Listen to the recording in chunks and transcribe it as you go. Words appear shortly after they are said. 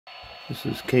This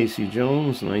is Casey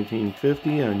Jones,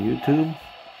 1950 on YouTube.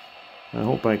 I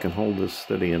hope I can hold this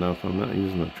steady enough. I'm not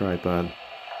using a tripod.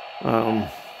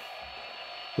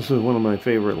 This is one of my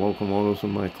favorite locomotives in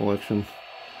my collection.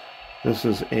 This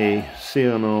is a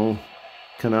C&O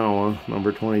Kanawha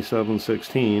number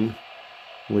 2716,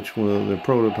 which the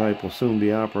prototype will soon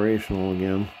be operational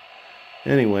again.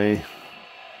 Anyway,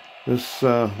 this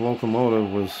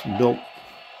locomotive was built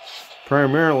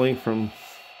primarily from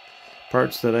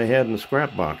parts that I had in the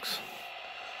scrap box.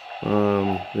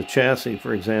 The chassis,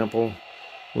 for example,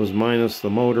 was minus the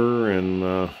motor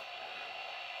and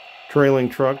trailing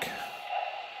truck,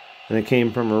 and it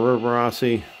came from a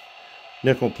Rivarossi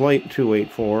nickel plate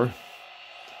 284.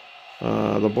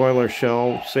 The boiler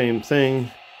shell, same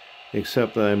thing,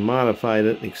 except that I modified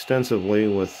it extensively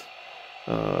with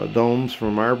domes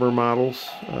from Arbour models,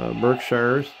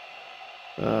 Berkshires,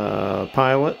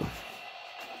 Pilot.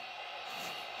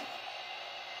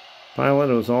 Pilot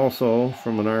was also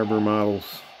from an Arbour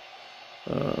models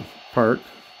part.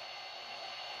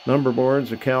 Number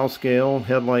boards are cal scale,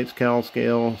 headlights cal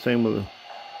scale, same with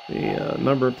the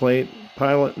number plate.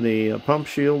 Pilot, the pump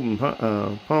shield and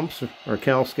pumps are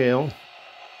cal scale.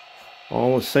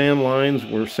 All the sand lines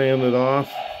were sanded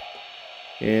off,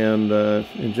 and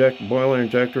boiler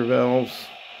injector valves,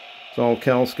 it's all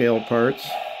cal scale parts.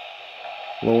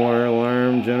 Low wire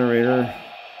alarm, generator,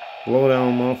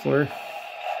 blowdown muffler.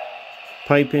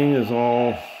 Piping is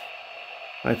all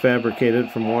I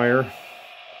fabricated from wire.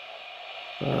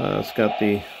 It's got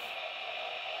the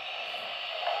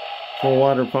full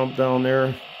water pump down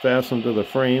there fastened to the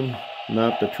frame,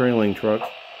 not the trailing truck.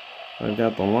 I've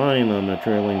got the line on the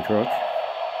trailing truck.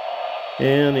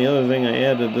 And the other thing I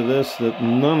added to this that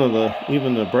none of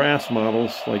even the brass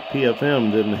models like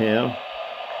PFM didn't have,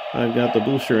 I've got the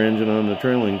booster engine on the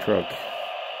trailing truck.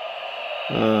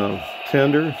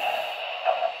 Tender,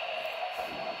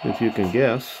 if you can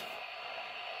guess.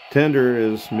 Tender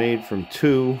is made from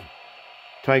two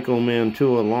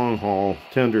Mantua Long Haul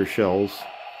tender shells,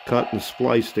 cut and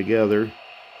spliced together.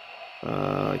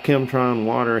 Kemtron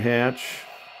water hatch.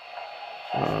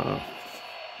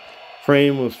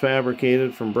 Frame was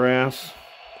fabricated from brass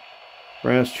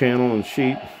channel and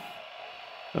sheet.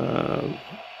 Got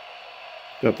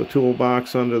the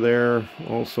toolbox under there,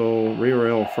 also rear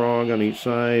rail frog on each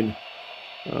side.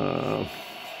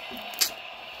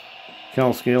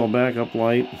 Cal scale backup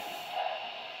light.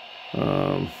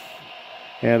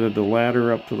 Added the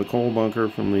ladder up to the coal bunker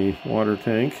from the water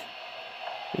tank.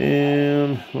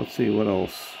 And let's see what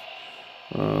else.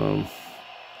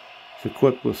 It's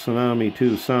equipped with Tsunami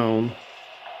 2 sound.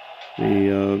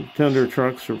 The tender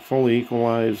trucks are fully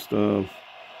equalized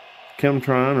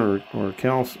Kemtron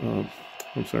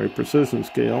or precision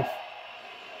scale.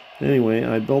 Anyway,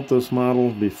 I built this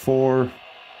model before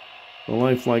the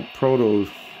lifelike proto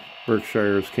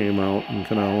Berkshires came out in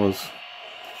Kanawhas,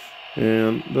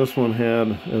 and this one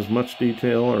had as much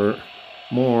detail or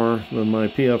more than my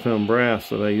PFM brass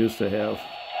that I used to have,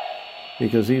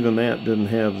 because even that didn't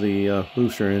have the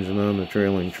booster engine on the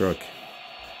trailing truck.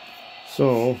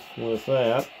 So with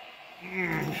that,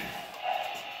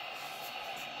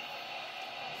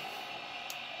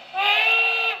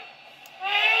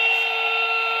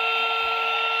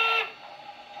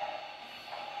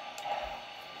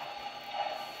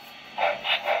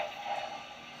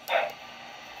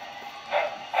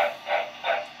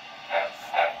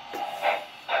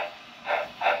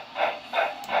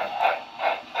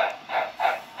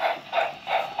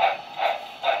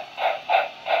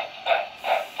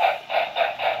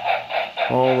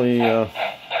 all the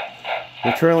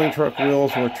trailing truck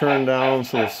wheels were turned down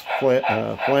so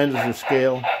the flanges are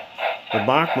scale. The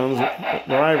Bachmann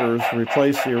drivers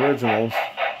replaced the originals.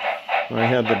 I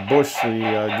had to bush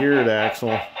the geared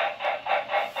axle.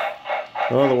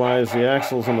 Otherwise, the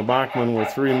axles on the Bachmann were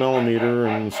 3mm,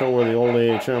 and so were the old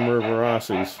AHM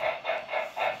Rivarossis.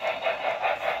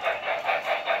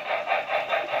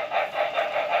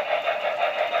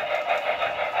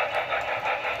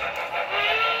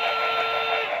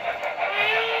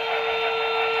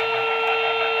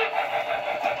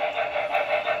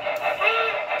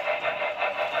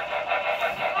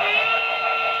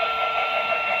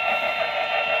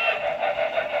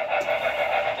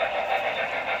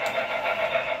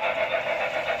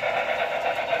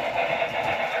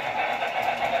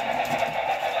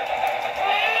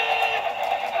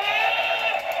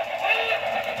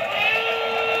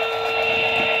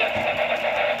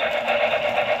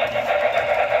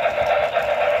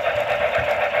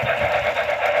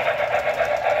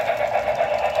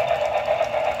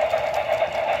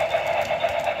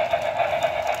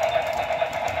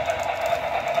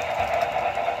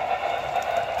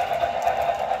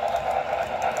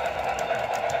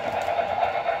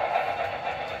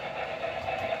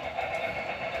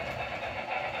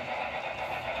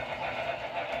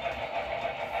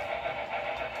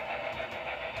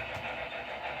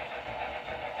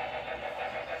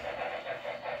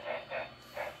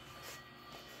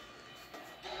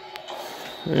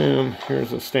 And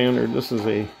here's a standard. This is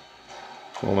a,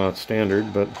 well, not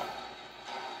standard, but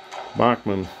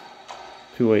Bachmann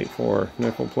 284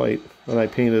 nickel plate that I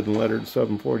painted and lettered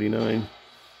 749.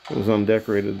 It was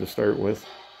undecorated to start with.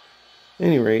 At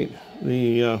any rate,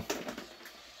 the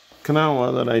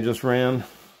Kanawha that I just ran,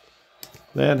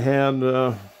 that had,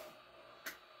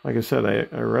 like I said, I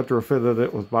retrofitted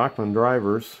it with Bachmann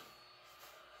drivers.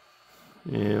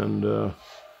 And the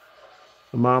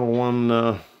model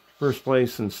won first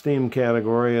place in steam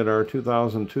category at our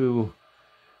 2002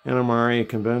 NMRA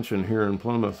convention here in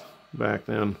Plymouth back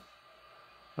then.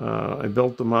 I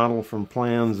built the model from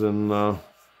plans in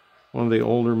one of the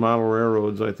older model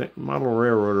railroads. I think model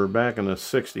railroader back in the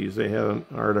 60s. They had an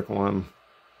article on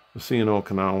the C&O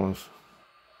Kanawhas.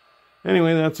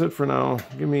 Anyway, that's it for now.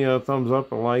 Give me a thumbs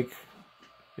up, a like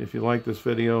if you like this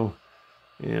video,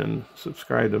 and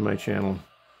subscribe to my channel.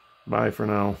 Bye for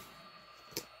now.